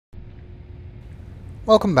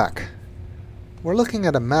Welcome back. We're looking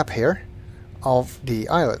at a map here of the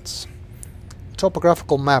islands. A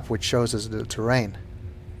topographical map which shows us the terrain.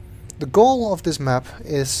 The goal of this map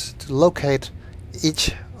is to locate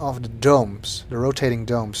each of the domes, the rotating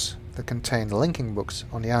domes that contain the linking books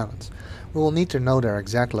on the islands. We will need to know their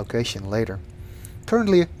exact location later.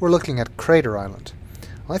 Currently we're looking at Crater Island.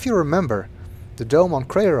 Well, if you remember, the dome on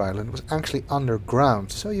Crater Island was actually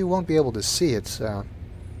underground, so you won't be able to see it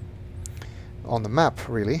on the map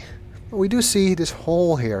really. But we do see this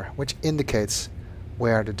hole here which indicates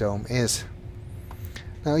where the dome is.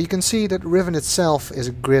 Now you can see that Riven itself is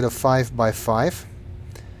a grid of 5 by 5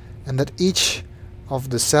 and that each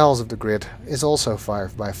of the cells of the grid is also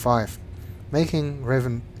 5 by 5, making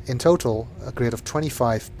Riven in total a grid of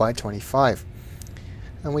 25 by 25.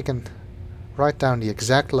 And we can write down the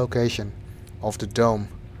exact location of the dome.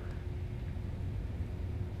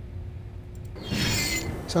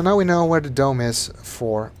 So now we know where the dome is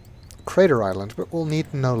for Crater Island, but we'll need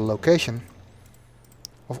to know the location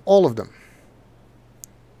of all of them.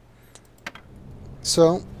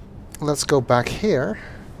 So let's go back here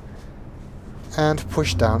and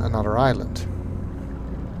push down another island.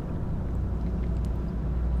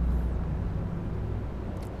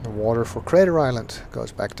 The water for Crater Island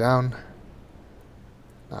goes back down.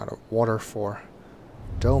 Now the water for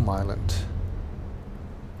Dome Island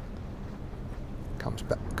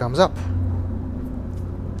comes up.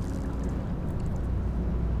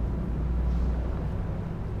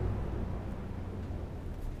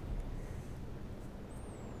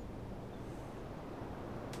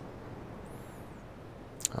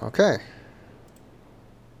 Okay.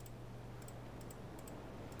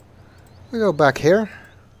 We go back here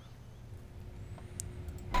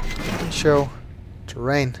and show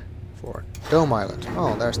terrain for Dome Island.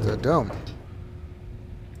 Oh, there's the dome.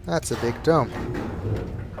 That's a big dome.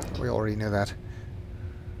 We already knew that.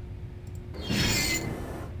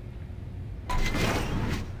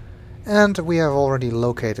 And we have already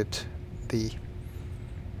located the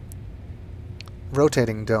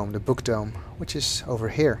rotating dome, the book dome, which is over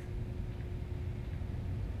here.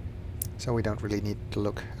 So we don't really need to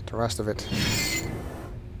look at the rest of it.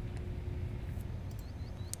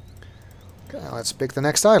 Okay, let's pick the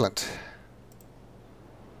next island.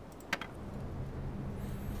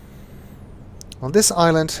 Well, this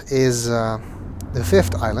island is the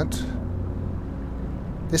 5th island.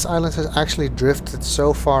 This island has actually drifted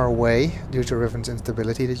so far away due to Riven's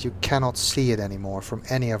instability that you cannot see it anymore from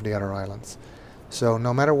any of the other islands. So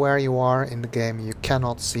no matter where you are in the game, you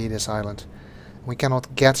cannot see this island. We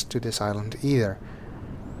cannot get to this island either.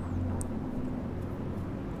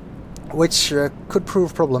 Which could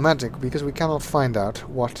prove problematic because we cannot find out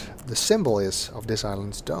what the symbol is of this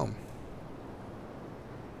island's dome.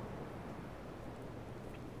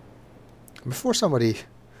 Before somebody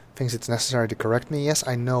thinks it's necessary to correct me, yes,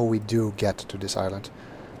 I know we do get to this island,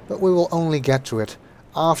 but we will only get to it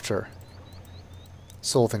after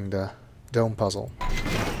solving the dome puzzle.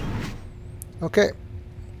 Okay,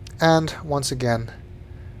 and once again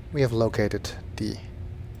we have located the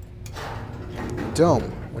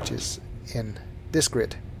dome, which is in this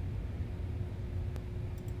grid.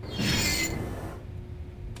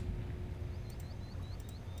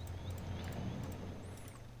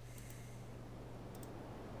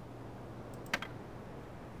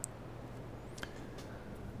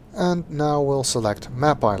 And now we'll select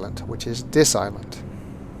Map Island, which is this island.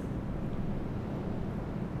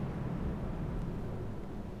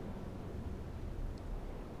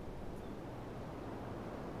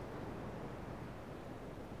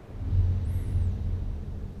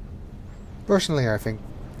 Personally, I think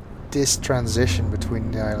this transition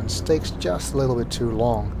between the islands takes just a little bit too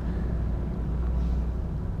long.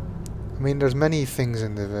 I mean, there's many things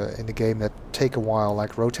in the game that take a while,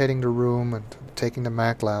 like rotating the room and taking the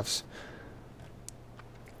maglavs.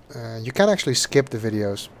 You can actually skip the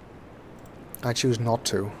videos. I choose not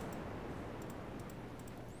to,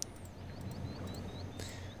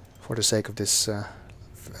 for the sake of this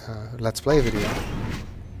Let's Play video.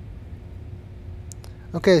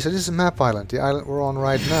 Okay, so this is Map Island, the island we're on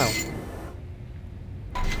right now.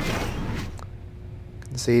 You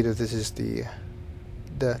can see that this is the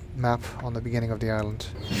map on the beginning of the island.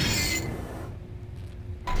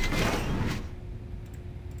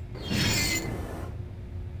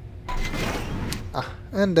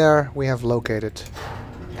 And there we have located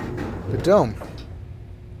the dome.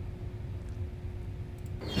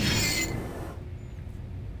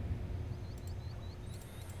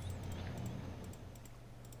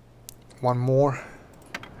 One more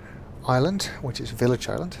island, which is Village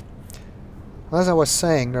Island. As I was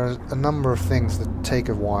saying, there's a number of things that take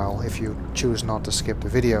a while if you choose not to skip the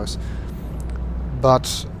videos.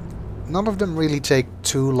 But none of them really take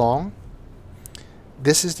too long.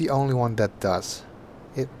 This is the only one that does.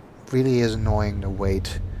 It really is annoying to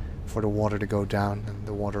wait for the water to go down and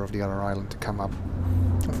the water of the other island to come up.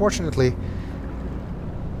 Unfortunately,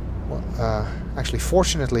 well, actually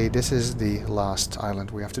fortunately, this is the last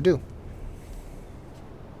island we have to do.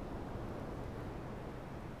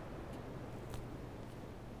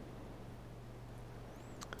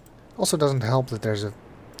 Also doesn't help that there's a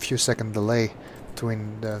few second delay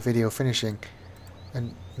between the video finishing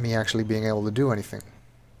and me actually being able to do anything.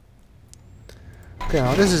 Okay,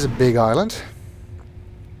 now this is a big island,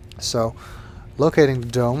 so locating the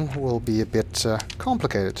dome will be a bit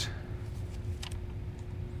complicated.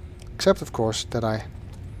 Except of course that I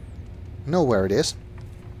know where it is,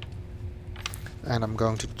 and I'm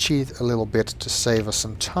going to cheat a little bit to save us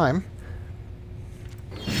some time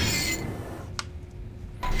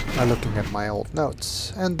by looking at my old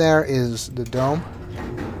notes. And there is the dome.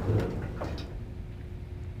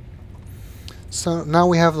 So now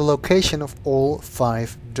we have the location of all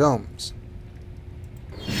 5 domes.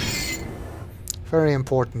 Very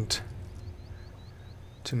important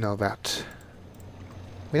to know that.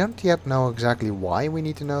 We don't yet know exactly why we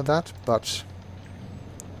need to know that, but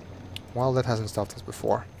well, that hasn't stopped us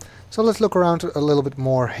before. So let's look around a little bit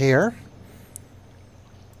more here.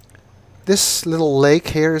 This little lake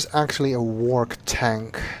here is actually a warg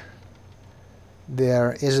tank.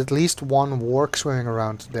 There is at least one warg swimming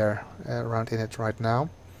around there, around in it right now.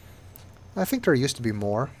 I think there used to be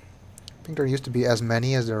more. I think there used to be as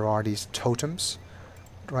many as there are these totems.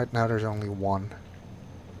 But right now there's only one.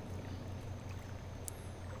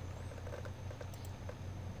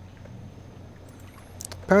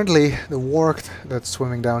 Apparently the warg that's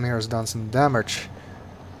swimming down here has done some damage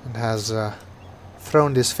and has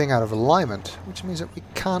thrown this thing out of alignment, which means that we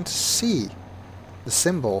can't see the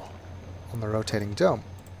symbol on the rotating dome.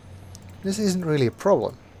 This isn't really a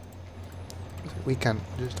problem. We can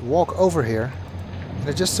just walk over here, and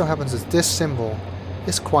it just so happens that this symbol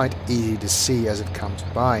is quite easy to see as it comes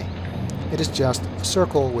by. It is just a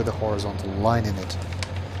circle with a horizontal line in it.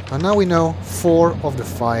 And now we know 4 of the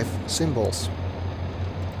 5 symbols.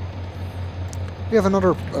 We have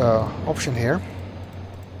another option here.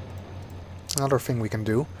 Another thing we can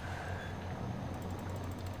do.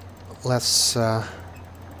 Let's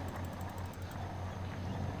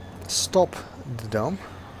stop the dome,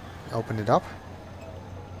 open it up,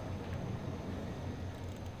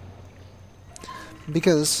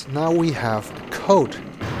 because now we have the code.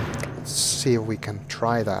 Let's see if we can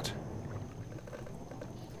try that.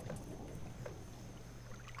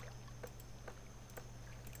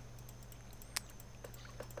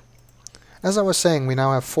 As I was saying, we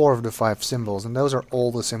now have 4 of the 5 symbols, and those are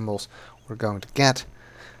all the symbols we're going to get.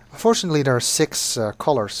 Unfortunately, there are 6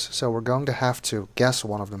 colors, so we're going to have to guess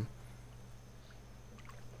one of them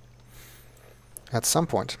at some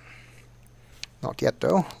point. Not yet,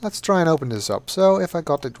 though. Let's try and open this up. So, if I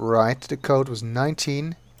got it right, the code was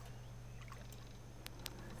 19,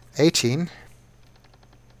 18,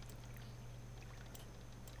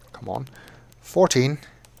 come on, 14,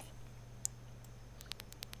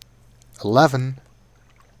 11,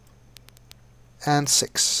 and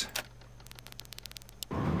 6.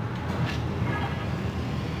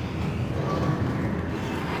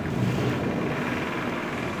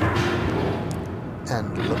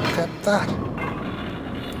 And look at that!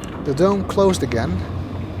 The dome closed again.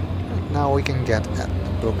 Now we can get at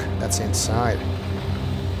the book that's inside.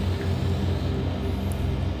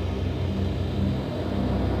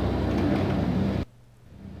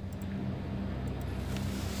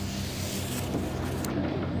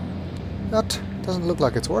 That doesn't look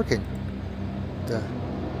like it's working. The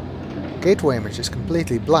gateway image is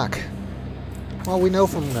completely black. Well, we know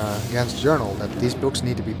from Gehn's journal that these books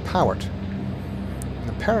need to be powered. And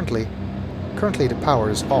apparently, currently the power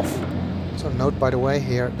is off. So note, by the way,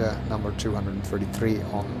 here the number 233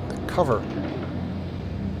 on the cover.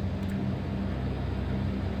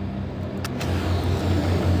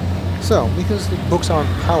 So, because the books aren't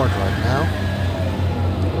powered right now,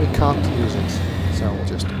 we can't use it. So we'll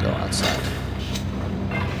just go outside.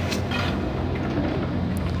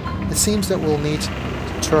 It seems that we'll need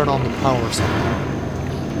to turn on the power somehow.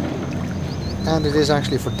 And it is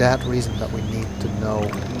actually for that reason that we need to know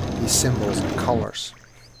these symbols and colors.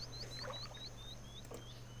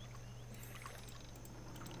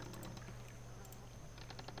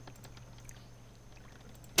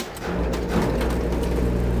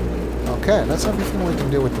 Okay, that's everything we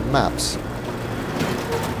can do with the maps.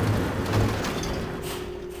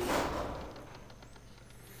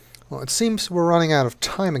 seems we're running out of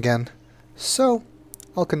time again, so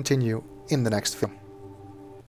I'll continue in the next film.